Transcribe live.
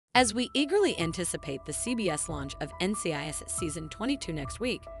As we eagerly anticipate the CBS launch of NCIS Season 22 next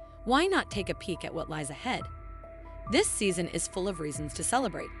week, why not take a peek at what lies ahead? This season is full of reasons to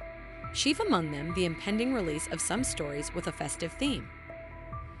celebrate. Chief among them, the impending release of some stories with a festive theme.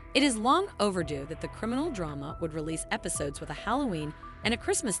 It is long overdue that the criminal drama would release episodes with a Halloween and a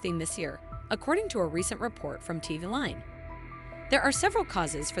Christmas theme this year, according to a recent report from TV Line. There are several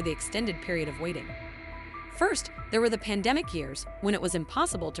causes for the extended period of waiting. First, there were the pandemic years, when it was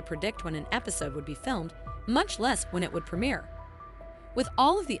impossible to predict when an episode would be filmed, much less when it would premiere. With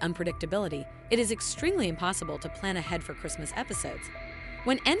all of the unpredictability, it is extremely impossible to plan ahead for Christmas episodes.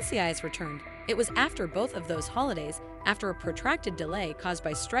 When NCIS returned, it was after both of those holidays, after a protracted delay caused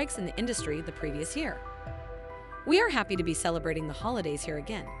by strikes in the industry the previous year. We are happy to be celebrating the holidays here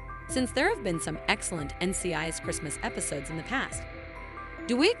again, since there have been some excellent NCIS Christmas episodes in the past.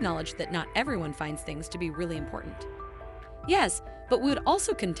 Do we acknowledge that not everyone finds things to be really important? Yes, but we would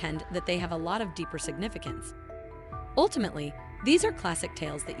also contend that they have a lot of deeper significance. Ultimately, these are classic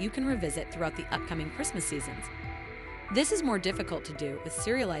tales that you can revisit throughout the upcoming Christmas seasons. This is more difficult to do with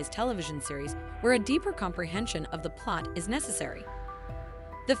serialized television series where a deeper comprehension of the plot is necessary.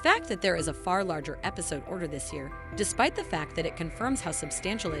 The fact that there is a far larger episode order this year, despite the fact that it confirms how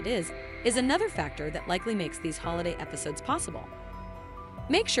substantial it is another factor that likely makes these holiday episodes possible.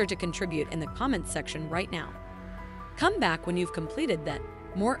 Make sure to contribute in the comments section right now. Come back when you've completed that.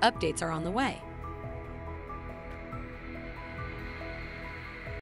 More updates are on the way.